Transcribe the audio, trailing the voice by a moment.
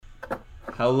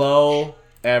Hello,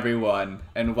 everyone,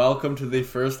 and welcome to the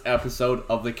first episode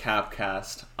of the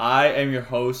Capcast. I am your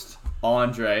host,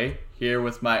 Andre, here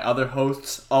with my other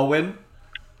hosts, Owen.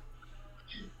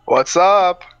 What's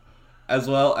up? As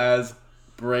well as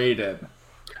Braden.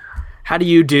 How do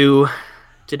you do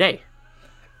today?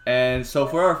 And so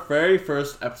for our very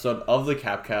first episode of the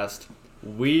Capcast,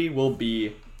 we will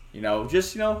be,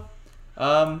 introducing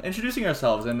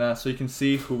ourselves, and so you can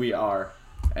see who we are.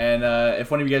 And if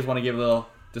one of you guys want to give a little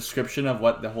description of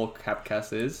what the whole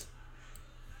Capcast is.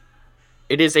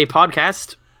 It is a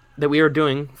podcast that we are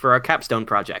doing for our capstone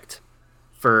project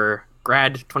for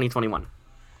grad 2021.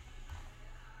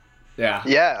 Yeah,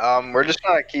 we're just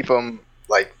gonna keep them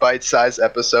like bite-sized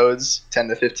episodes, 10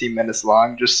 to 15 minutes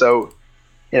long, just so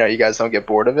you guys don't get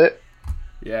bored of it.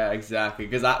 Yeah, exactly.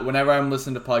 Because whenever I'm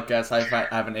listening to podcasts, I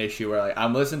have an issue where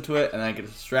I'm listening to it and I get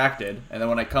distracted, and then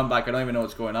when I come back, I don't even know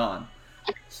what's going on.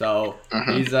 So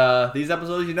these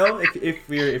episodes,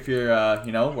 if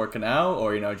you're working out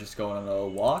or just going on a little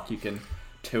walk, you can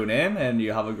tune in and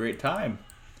you have a great time.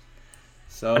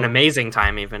 So an amazing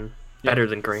time, even better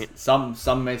than great.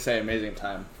 Some may say amazing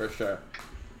time for sure.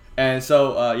 And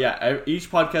so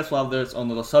each podcast will have its own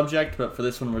little subject, but for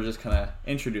this one, we're just gonna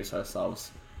introduce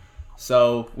ourselves.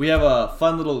 So we have a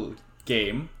fun little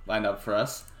game lined up for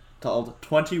us called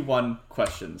 21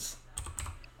 Questions.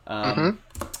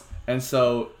 And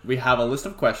so we have a list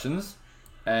of questions,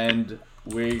 and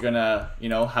we're gonna,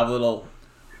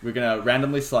 we're gonna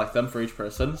randomly select them for each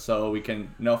person, so we can,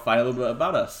 find a little bit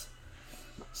about us.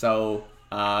 So,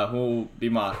 who will be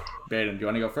Baden, do you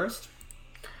want to go first?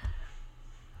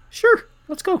 Sure,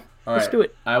 let's go. All let's right, do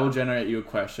it. I will generate you a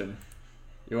question.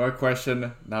 Your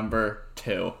question number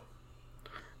 2.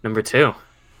 Number 2,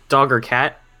 dog or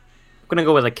cat? I'm gonna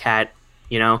go with a cat.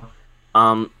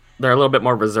 They're a little bit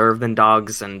more reserved than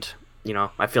dogs, and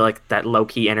I feel like that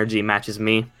low-key energy matches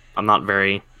me. I'm not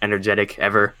very energetic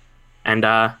ever, and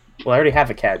I already have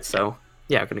a cat, so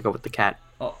yeah, I'm gonna go with the cat.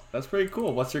 Oh, that's pretty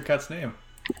cool. What's your cat's name?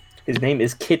 His name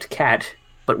is Kit Kat,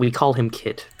 but we call him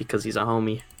Kit because he's a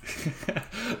homie.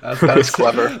 That's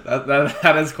clever.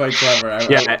 That is quite clever.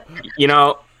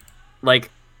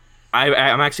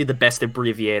 I'm actually the best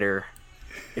abbreviator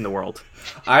in the world.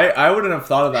 I wouldn't have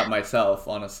thought of that myself,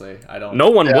 honestly. I don't. No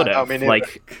one would have. I mean,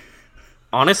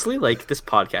 honestly, this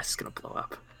podcast is gonna blow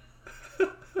up.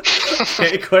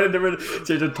 Okay, quite a different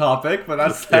change of topic, but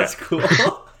that's cool.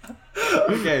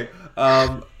 Okay,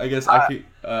 I guess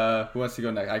who wants to go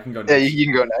next? I can go next. Yeah, you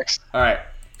can go next. All right.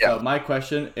 Yeah. So my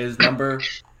question is number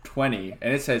 20,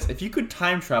 and it says, if you could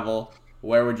time travel,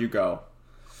 where would you go?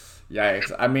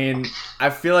 Yikes. I mean, I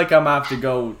feel like I'm gonna have to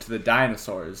go to the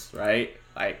dinosaurs, right?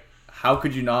 Like, how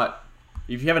could you not?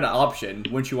 If you have an option,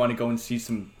 wouldn't you want to go and see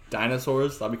some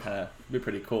dinosaurs? That'd be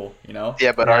pretty cool,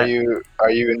 Yeah, but are you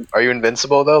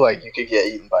invincible though? Like, you could get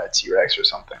eaten by a T-Rex or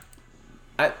something.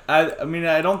 I mean,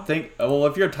 I don't think. Well,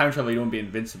 if you're a time traveler, you won't be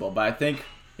invincible. But I think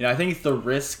the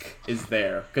risk is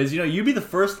there because you'd be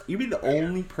the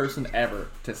only person ever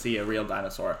to see a real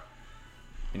dinosaur.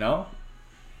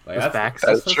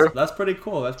 That's true. That's pretty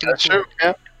cool. That's true.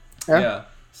 Yeah.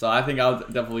 So I think I'll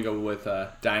definitely go with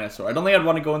dinosaur. I don't think I'd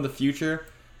want to go in the future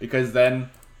because then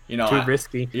too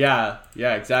risky. Yeah,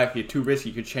 exactly. Too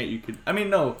risky. You could change. You could. I mean,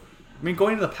 no. I mean,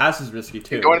 going to the past is risky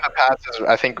too. Going to the past is,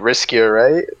 I think, riskier,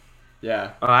 right?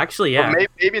 Yeah. Oh, actually, yeah. Well,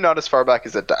 maybe not as far back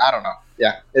as it. I don't know.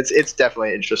 Yeah, it's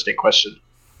definitely an interesting question.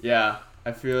 Yeah,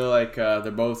 I feel like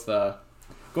they're both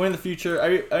going in the future. I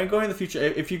mean, going in the future.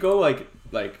 If you go like,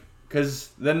 because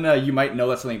then you might know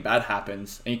that something bad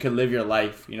happens, and you could live your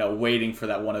life, waiting for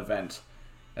that one event,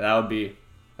 and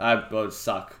that would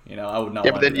suck. I would not.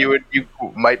 Yeah, but then you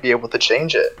might be able to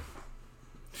change it.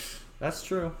 That's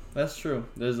true.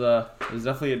 There's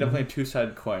definitely a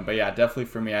two-sided coin, but yeah, definitely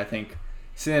for me, I think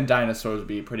seeing dinosaurs would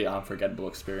be a pretty unforgettable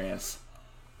experience,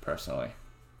 personally.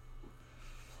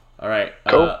 All right,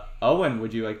 cool. Owen,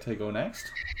 would you like to go next?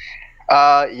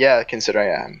 Yeah,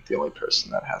 considering I'm the only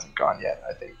person that hasn't gone yet,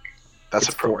 I think that's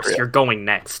appropriate. Forced. You're going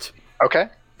next. Okay.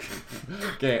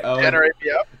 Okay, Owen, generate me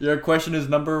up. Your question is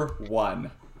number 1.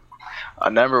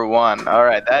 Number 1. All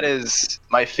right, that is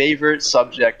my favorite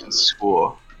subject in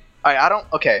school. I don't.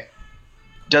 Okay.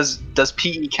 Does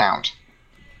PE count?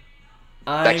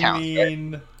 That counts,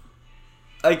 mean,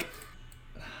 right?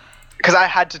 Because I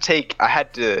had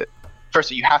to.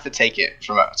 First, you have to take it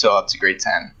till up to grade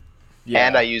 10,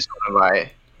 and I used one of my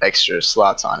extra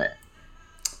slots on it.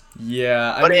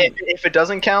 Yeah, but if it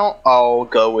doesn't count, I'll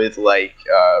go with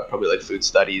probably food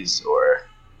studies or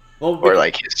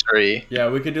history. Yeah,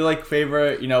 we could do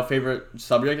favorite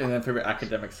subject and then favorite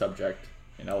academic subject.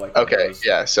 You know, like Okay, those-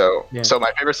 yeah. So Yeah. so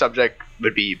my favorite subject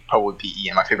would be probably PE,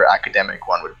 and my favorite academic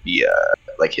one would be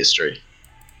like history.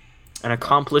 An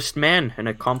accomplished man, an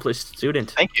accomplished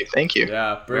student. Thank you.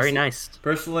 Yeah, Very nice.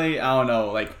 Personally, I don't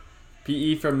know. Like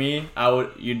PE for me,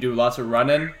 you do lots of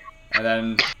running, and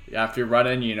then after you're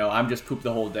running, you know, I'm just pooped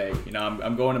the whole day. You know,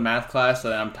 I'm going to math class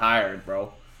and I'm tired,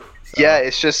 bro. So, Yeah,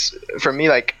 it's just for me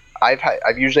like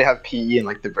I've usually have PE in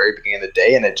like the very beginning of the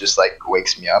day, and it just like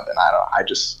wakes me up, and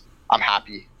I'm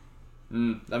happy.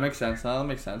 that makes sense. No, that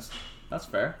makes sense. That's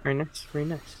fair. Very nice. Very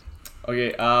nice.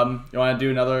 Okay, you want to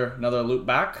do another loop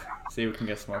back? See if we can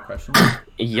get some more questions.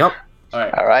 Yup. All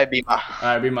right. All right, Bima.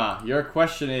 All right, Bima. Your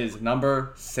question is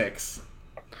number 6.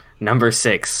 Number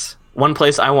 6. One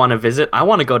place I want to visit. I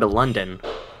want to go to London.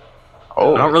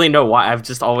 Oh, I don't really know why. I've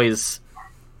just always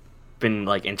been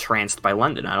like entranced by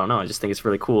London. I don't know. I just think it's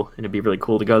really cool, and it'd be really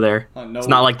cool to go there. Oh, no. It's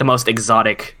not like the most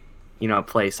exotic, you know,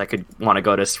 place. I could want to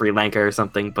go to Sri Lanka or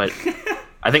something, but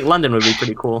I think London would be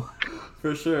pretty cool.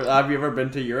 For sure. Have you ever been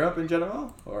to Europe in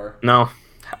general, or? No,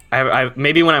 I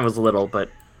maybe when I was little, but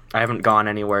I haven't gone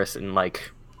anywhere in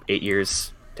like 8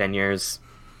 years, 10 years.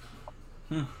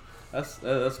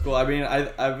 That's cool. I mean,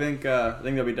 I think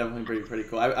that'll be definitely pretty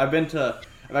cool. I've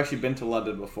actually been to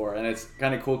London before, and it's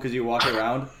kind of cool because you walk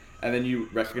around and then you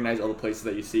recognize all the places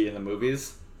that you see in the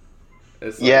movies.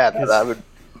 It's like, yeah, 'cause-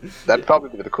 that'd probably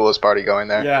be the coolest party going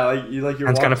there. Yeah, you're That's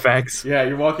walking, kind of facts. yeah,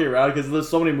 you're walking around because there's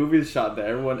so many movies shot there.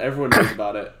 Everyone knows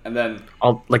about it, and then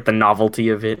All like the novelty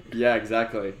of it. yeah,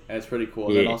 exactly, and it's pretty cool.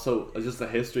 And Yeah. then also just the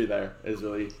history there is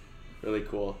really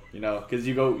cool. You know, because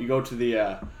you go to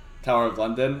the Tower of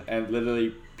London, and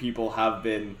literally people have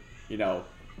been, you know,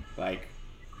 like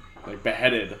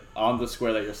beheaded on the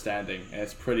square that you're standing, and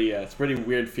it's pretty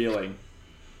weird feeling,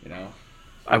 you know.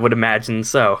 I would imagine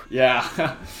so. Yeah.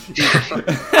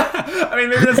 I mean,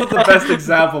 maybe that's not the best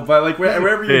example, but like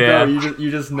wherever you Yeah. go, you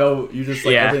just know like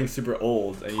Yeah. everything's super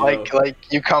old, and you Like know. like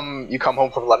you come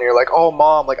home from London, you're like, oh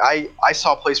mom, like I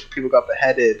saw a place where people got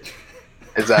beheaded.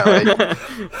 Is that like?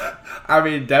 I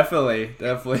mean, definitely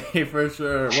for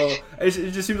sure. Well, it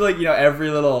just seems like, you know, every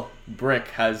brick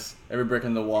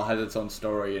in the wall has its own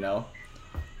story, you know.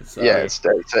 It's, Yeah,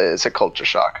 it's a culture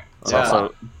shock. It's Yeah.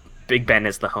 also Big Ben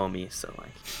is the homie, so like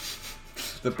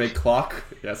the big clock.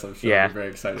 Yes, I'm sure. yeah, It'll be very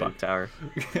exciting. clock tower.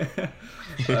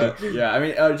 Yeah, I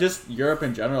mean, just Europe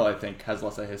in general, I think, has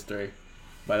lots of history,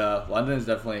 but London is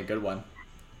definitely a good one,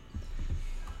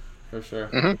 for sure.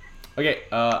 Mhm. Okay,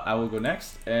 I will go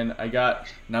next, and I got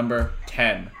number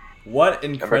 10. What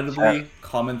incredibly 10.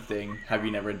 common thing have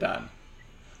you never done?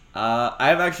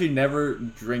 I've actually never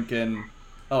drinking.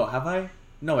 Oh, have I?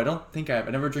 No, I don't think I have.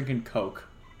 I never drinking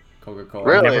Coca-Cola.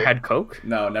 Really? Never had Coke?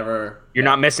 No, never. You're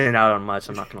not missing out on much.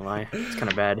 I'm not gonna lie. It's kind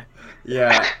of bad.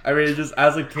 Yeah, I mean, just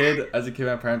as a kid,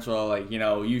 my parents were all like, you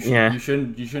know, you Yeah.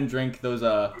 shouldn't drink those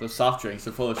soft drinks.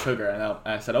 They're full of sugar. And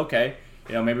I said, okay,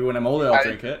 you know, maybe when I'm older I'll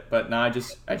drink it. But now I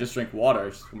just drink water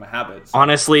just for my habits.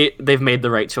 Honestly, they've made the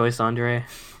right choice, Andre.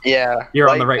 Yeah, You're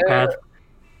on like, the right path.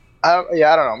 I don't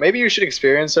know. Maybe you should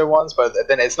experience it once, but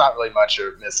then it's not really much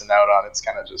you're missing out on. It's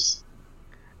kind of just.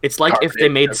 It's like if they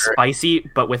Carbonated made sugar. spicy,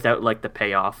 but without like the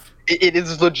payoff. It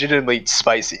is legitimately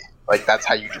spicy. Like that's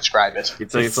how you describe it.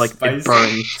 It's like Spicy. it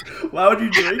burns. Why would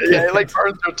you drink it? Yeah, it like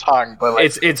burns your tongue, but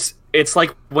like It's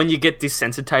like when you get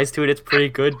desensitized to it, it's pretty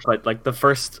good, but like the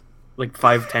first like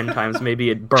 5-10 times maybe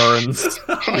it burns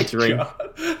Oh the my drink.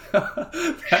 God.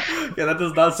 Yeah, that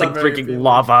does not It's like sound very drinking appealing.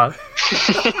 lava.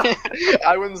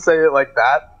 I wouldn't say it like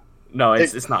that. No,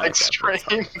 it's not like that, but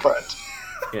extreme, it's but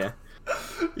fine. Yeah.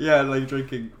 Yeah, like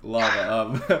drinking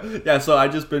lava. Yeah, so I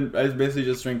basically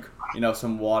just drink, you know,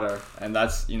 some water, and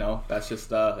that's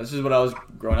just what I was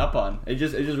growing up on. It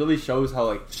just really shows how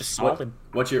like Just what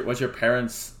solid. your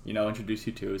parents, you know, introduce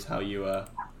you to is how you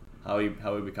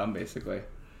become basically.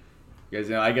 Because,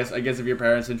 you know, I guess if your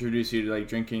parents introduce you to like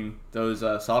drinking those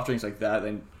soft drinks like that,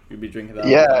 then you'd be drinking that. all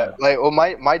the yeah, time. like well,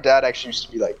 my dad actually used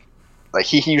to be like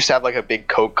he used to have like a big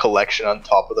Coke collection on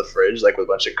top of the fridge, like with a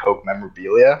bunch of Coke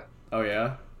memorabilia. Oh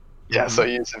yeah. Yeah, so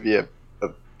he used to be a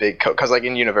big Coke, because like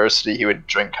in university he would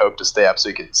drink Coke to stay up so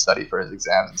he could study for his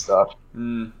exams and stuff.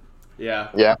 Yeah.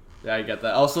 Yeah. Yeah, I get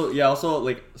that. Also,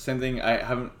 like same thing. I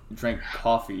haven't drank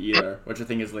coffee either, which I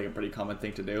think is like a pretty common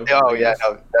thing to do. Oh I yeah, guess.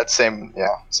 no, that's same. Yeah,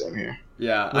 same here.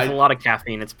 Yeah, With a lot of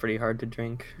caffeine, it's pretty hard to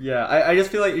drink. Yeah, I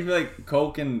just feel like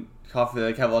Coke and coffee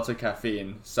like have lots of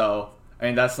caffeine. So I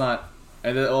mean that's not,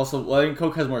 and then also well, I think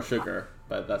Coke has more sugar,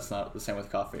 but that's not the same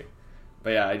with coffee.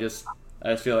 But yeah, I just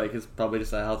feel like it's probably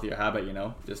just a healthier habit, you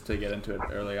know, just to get into it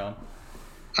early on.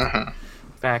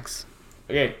 Facts.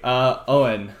 Okay,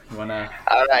 Owen, you wanna?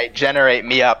 All right, generate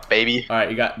me up, baby. All right,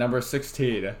 you got number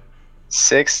 16.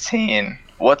 16.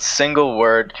 What single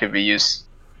word could be used?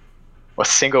 What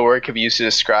single word could be used to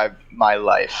describe my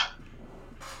life?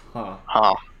 Huh.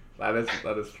 That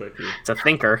is tricky. It's a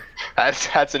thinker.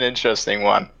 That's an interesting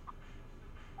one.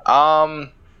 Wow.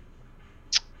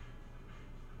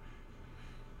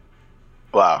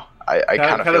 I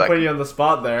kind of feel like put you on the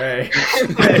spot there, eh?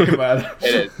 it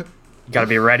is. You gotta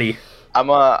be ready. I'm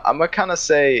a kind of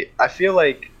say. I feel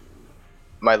like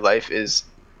my life is.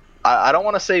 I don't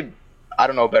want to say. I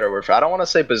don't know a better word for it. I don't want to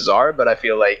say bizarre, but I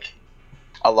feel like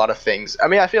a lot of things. I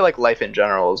mean, I feel like life in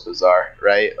general is bizarre,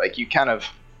 right? Like you kind of.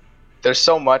 There's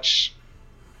so much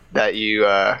that you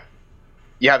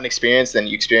haven't experienced, and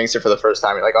you experience it for the first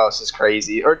time. You're like, oh, this is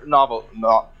crazy, or novel.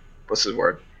 What's the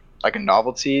word? Like a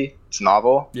novelty. It's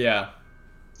novel. Yeah.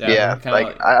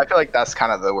 Like I feel like that's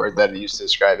kind of the word that I used to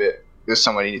describe it. There's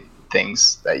so many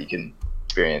things that you can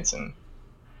experience, and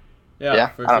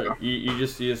for sure. You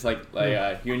just like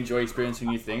you enjoy experiencing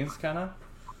new things, kind of.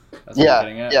 That's what you're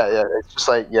getting at? Yeah. It's just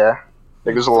like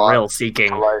there's a lot. Thrill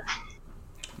seeking. Life.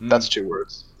 That's 2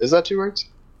 words. Is that 2 words?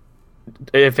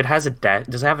 If it has a dash,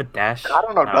 does it have a dash? I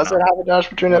don't know. Does it have a dash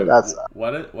between it? That's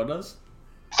what does?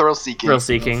 Thrill seeking. Thrill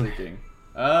seeking.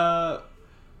 Oh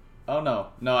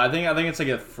no, I think it's like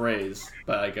a phrase,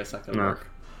 but I guess that could work.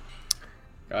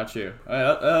 Got you. All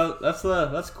right,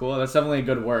 that's cool. That's definitely a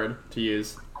good word to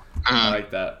use. I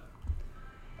like that.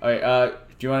 All right,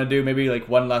 do you want to do maybe like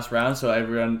one last round so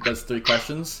everyone does 3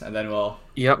 questions and then we'll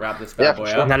wrap this bad boy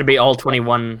up? That'd be all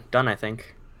 21 done, I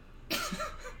think.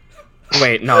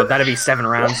 Wait, no, that'd be 7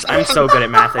 rounds. I'm so good at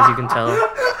math, as you can tell.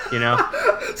 You know.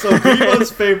 So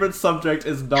Bevo's favorite subject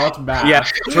is not math. Yeah,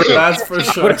 true. That's for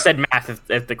sure. I would have said math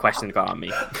if the question got on me.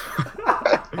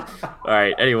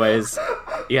 Alright, anyways.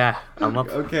 Yeah, I'm up.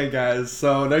 Okay, guys.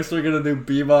 So next we're going to do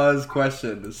Bevo's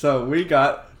question. So we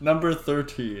got number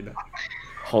 13.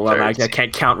 Hold on, I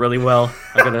can't count really well.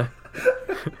 I'm gonna...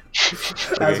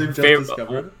 As we've just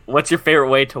discovered. What's your favorite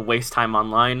way to waste time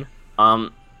online?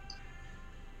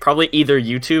 Probably either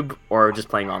YouTube or just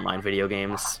playing online video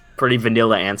games. Pretty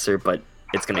vanilla answer, but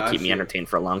it's gonna keep me entertained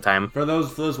for a long time. For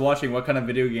those watching, what kind of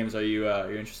video games are you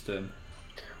interested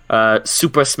in?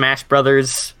 Super Smash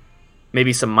Brothers,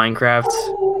 maybe some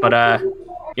Minecraft, but I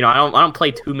don't play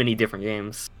too many different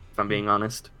games, if I'm being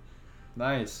honest.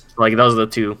 Nice. Like those are the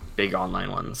 2 big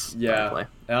online ones. Yeah, I play.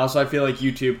 And also I feel like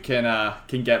YouTube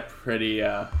can get pretty.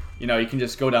 You can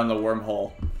just go down the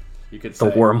wormhole. You could say.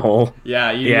 The wormhole.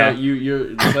 Yeah, you're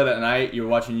late at night, you're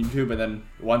watching YouTube, and then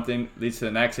one thing leads to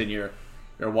the next, and you're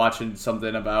watching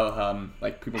something about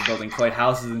like people building clay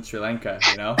houses in Sri Lanka,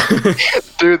 you know?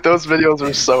 Dude, those videos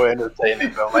are so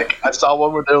entertaining though. Like I saw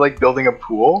one where they're like building a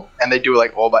pool, and they do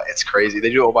like it's crazy. They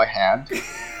do it all by hand.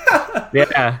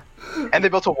 Yeah. And they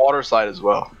built a water slide as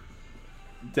well.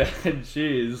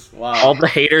 Jeez, wow. All the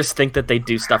haters think that they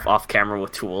do stuff off camera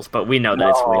with tools, but we know that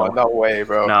it's real. No way,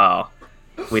 bro. No.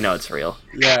 We know it's real.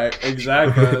 Yeah,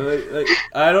 exactly. like,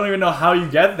 I don't even know how you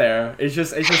get there. It's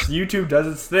just YouTube does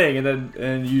its thing,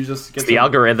 and you just get the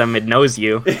algorithm. It knows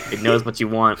you. It knows what you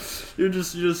want. You're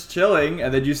just chilling,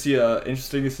 and then you see a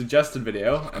interestingly suggested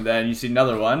video, and then you see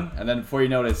another one, and then before you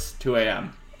know it, it's 2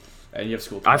 a.m. and you have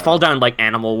school tomorrow. I fall down like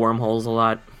animal wormholes a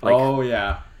lot. Like, oh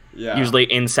yeah. Usually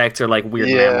insects or like weird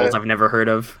mammals I've never heard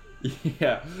of.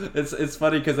 Yeah, it's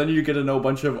funny because then you get to know a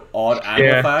bunch of odd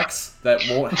animal facts that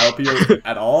won't help you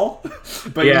at all.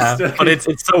 But but it's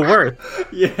so worth.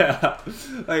 Yeah,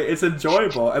 like it's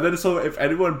enjoyable. And then so if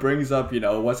anyone brings up,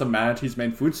 what's a manatee's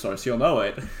main food source, you'll know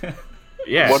it.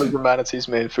 Yeah. What is the manatee's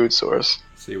main food source?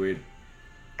 Seaweed.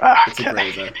 It's a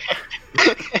grazer.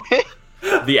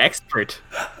 The expert.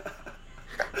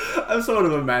 I'm sort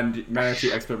of a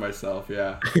manatee expert myself.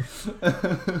 Yeah.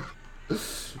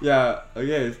 Yeah.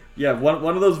 Okay. Yeah.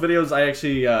 One of those videos, I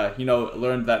actually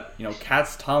learned that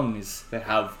cats' tongues, they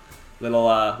have little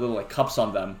like cups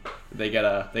on them. They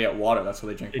get water. That's how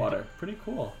they drink water. Pretty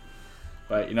cool.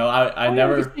 But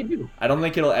I don't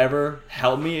think it'll ever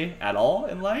help me at all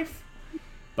in life.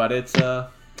 But it's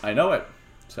I know it.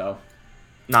 So.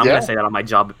 No, I'm gonna say that on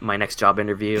my next job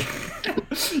interview.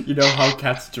 You know how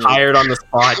cats drink. Hired on the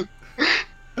spot.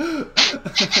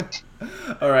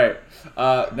 All right.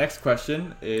 Next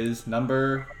question is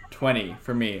number 20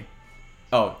 for me.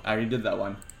 Oh, I already did that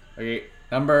one. Okay,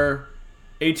 number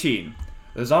 18.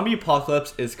 The zombie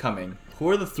apocalypse is coming. Who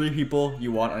are the 3 people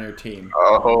you want on your team?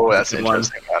 Oh, that's an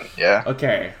interesting one. Yeah.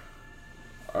 Okay.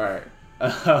 All right.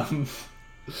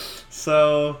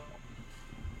 So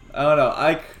I don't know.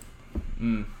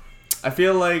 I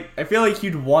feel like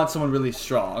you'd want someone really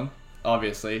strong,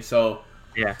 obviously. So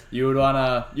yeah, you would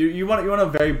wanna you want a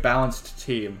very balanced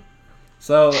team.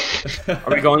 So,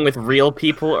 Are we going with real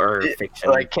people or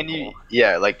fiction? Like, can you?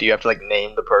 Yeah, like, do you have to like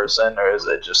name the person, or is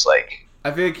it just like?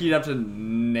 I feel like you'd have to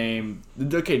name.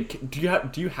 Okay, do you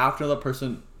have to know the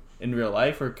person in real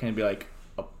life, or can it be like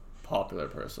a popular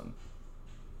person?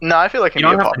 No, I feel like it You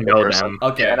can be don't a have to popular know person. them.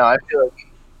 Okay. Yeah, no, I feel like.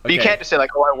 But you Okay. can't just say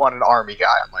like, "Oh, I want an army guy."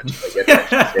 I'm like,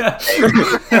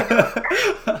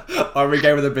 Army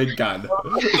guy with a big gun.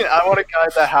 I want a guy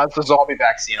that has the zombie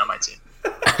vaccine on my team.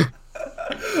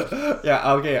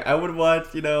 Yeah, okay. I would want,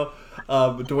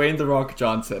 Dwayne The Rock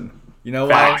Johnson. You know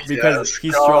why? Facts. Because Yes,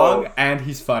 he's go. strong and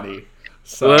he's funny.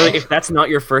 So Well, if that's not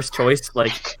your first choice,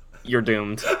 like you're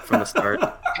doomed from the start.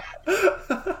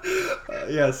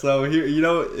 yeah, so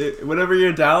whenever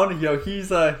you're down,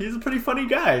 he's a pretty funny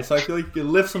guy. So I feel like you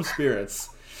can lift some spirits.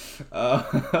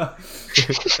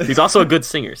 He's also a good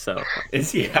singer, so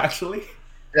Is he actually?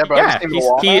 Yeah, but yeah,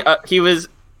 he was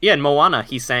in Moana.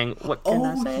 He sang "What Can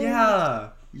I Oh Say?" yeah.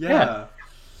 Yeah.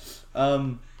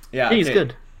 Yeah, He's okay.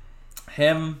 good.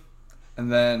 Him,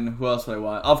 and then who else would I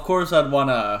want? Of course, I'd want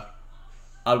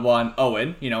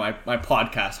Owen. My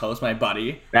podcast host, my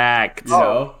buddy. Facts.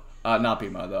 Not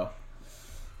Bima though.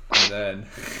 And then,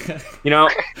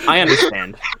 I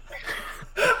understand.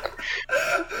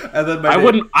 and then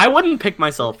I wouldn't pick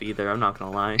myself either. I'm not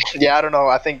gonna lie. Yeah, I don't know.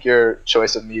 I think your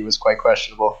choice of me was quite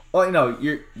questionable. Well,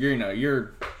 you're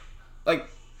like,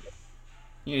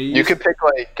 You could pick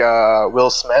like Will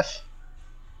Smith.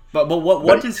 But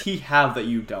what does he have that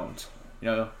you don't?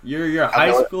 You're a high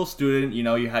know it. school student.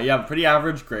 You have pretty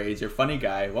average grades. You're a funny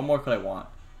guy. What more could I want?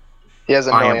 He has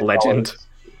 $1 I am million. legend.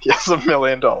 He has $1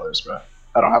 million, bro.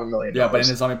 I don't have $1 million. Yeah, but in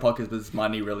his zombie podcast, is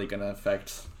money really gonna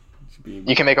affect?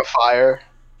 You can make a fire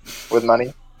with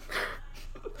money.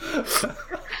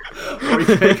 Or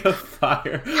you make a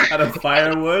fire out of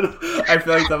firewood. I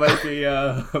feel like that might be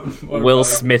more Will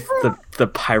funny. Smith, the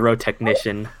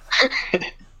pyrotechnician.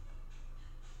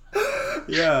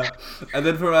 Yeah, and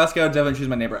then for Moscow, Devin, choose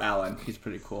my neighbor Alan. He's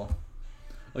pretty cool.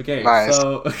 Okay, Nice.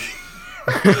 so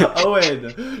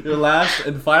Owen, your last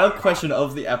and final question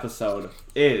of the episode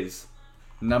is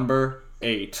number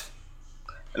 8.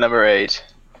 Number 8.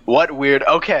 What weird?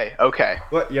 Okay.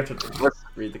 What you have to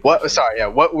read the question. What? Sorry. Yeah.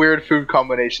 What weird food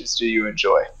combinations do you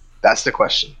enjoy? That's the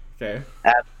question. Okay.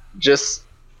 Just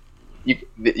you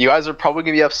guys are probably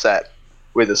gonna be upset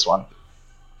with this one.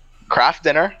 Kraft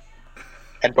dinner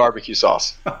and barbecue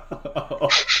sauce.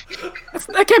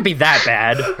 That can't be that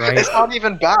bad, right? It's not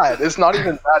even bad.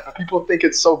 But people think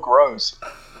it's so gross.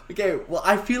 Okay, well,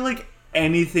 I feel like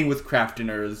anything with Kraft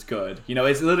dinner is good.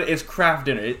 It's Kraft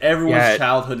dinner. It's everyone's Yeah.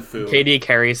 childhood food. KD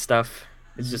carry stuff.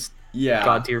 It's just Yeah.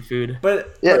 god tier food.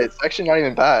 But Yeah, it's actually not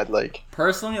even bad. Like,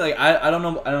 personally, like I don't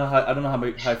know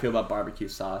how I feel about barbecue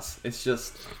sauce. It's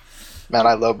just man,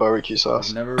 I love barbecue sauce.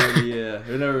 I've never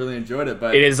really enjoyed it.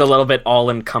 But It is a little bit all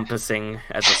encompassing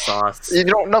as a sauce. You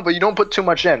don't know, but you don't put too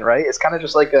much in, right? It's kind of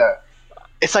just like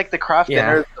it's like the Kraft Yeah.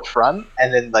 dinner at the front,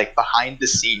 and then like behind the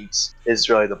scenes is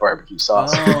really the barbecue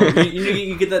sauce. oh,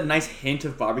 you get that nice hint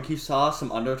of barbecue sauce,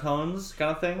 some undertones, kind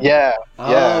of thing. Yeah,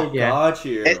 Oh, Yeah. got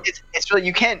you. it's really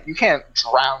you can't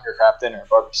drown your Kraft dinner in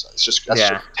barbecue sauce. It's just that's Yeah.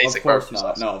 just basic Of course barbecue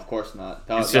not. sauce. No, of course not.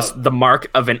 It's just the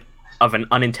mark of an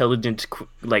unintelligent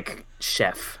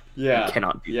chef. yeah, You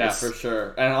cannot do yeah, this. for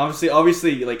sure. And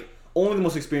obviously, like only the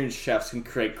most experienced chefs can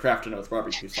create Kraft dinner with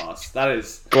barbecue sauce. That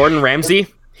is. Gordon Ramsay,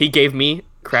 he gave me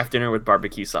Kraft dinner with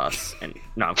barbecue sauce, and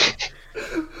no, I'm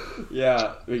kidding.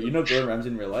 Yeah. Wait, you know Gordon Ramsay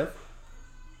in real life?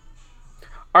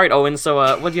 All right, Owen. So,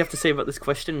 what do you have to say about this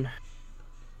question?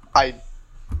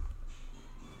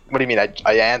 What do you mean?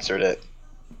 I answered it.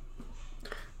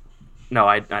 No,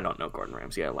 I don't know Gordon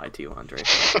Ramsay. I lied to you, Andre.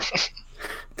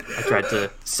 I tried to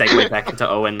segue back into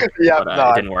Owen, Yeah, but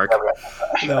no, it didn't work.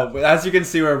 No, but as you can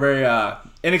see, we're very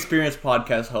inexperienced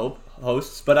podcast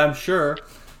hosts. But I'm sure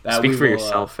that Speak we for will,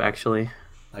 yourself, actually.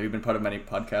 Have you been part of many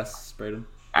podcasts, Braden?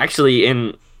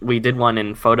 Actually, we did one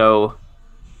in photo.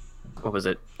 What was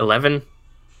it? 11?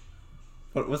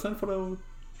 What was that photo?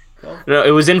 12? No,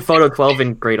 it was in photo 12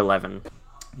 in grade 11.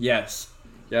 Yes.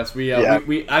 We Yeah.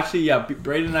 we actually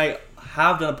Braden and I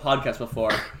have done a podcast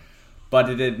before, but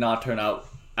it did not turn out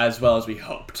as well as we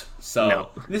hoped. So No.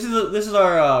 this is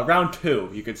our round 2,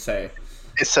 you could say.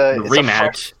 It's a Rematch.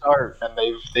 fresh start, and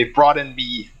they've brought in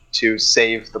me to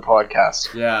save the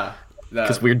podcast. Yeah.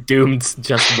 Because we're doomed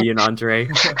just me and Andre.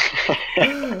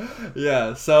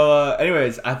 Yeah. So,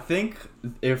 anyways, I think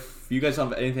if you guys don't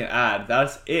have anything to add,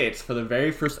 that's it for the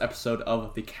very first episode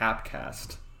of the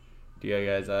Capcast. Do you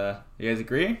guys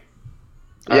agree?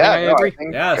 Yeah, I agree.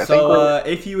 Yeah. I think So, we're-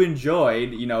 if you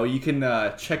enjoyed, you can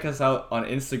check us out on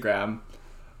Instagram.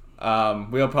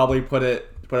 We'll probably put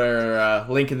put our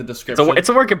link in the description. It's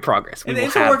a work in progress.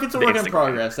 It's a work in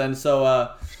progress, and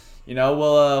so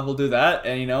we'll do that,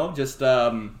 and just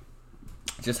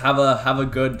have a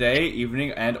good day,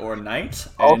 evening, and or night.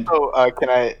 And Also, can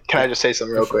I just say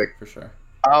something real quick? For sure.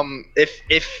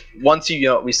 If once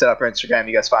we set up our Instagram,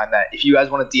 you guys find that if you guys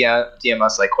want to DM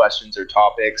us like questions or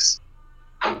topics,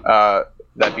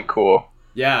 that'd be cool.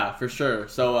 Yeah, for sure.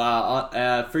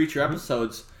 So future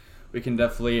episodes, we can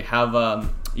definitely have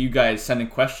you guys send in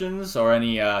questions or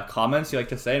any comments you like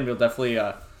to say, and we'll definitely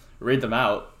read them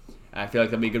out. I feel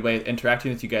like that'd be a good way of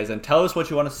interacting with you guys, and tell us what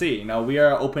you want to see. We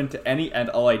are open to any and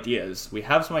all ideas. We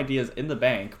have some ideas in the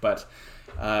bank, but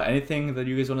anything that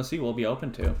you guys want to see, we'll be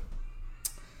open to.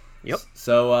 Yep.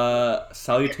 So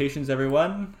salutations,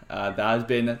 everyone. That has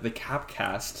been the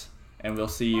Capcast, and we'll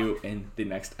see you in the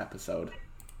next episode.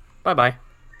 Bye-bye.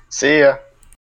 See ya.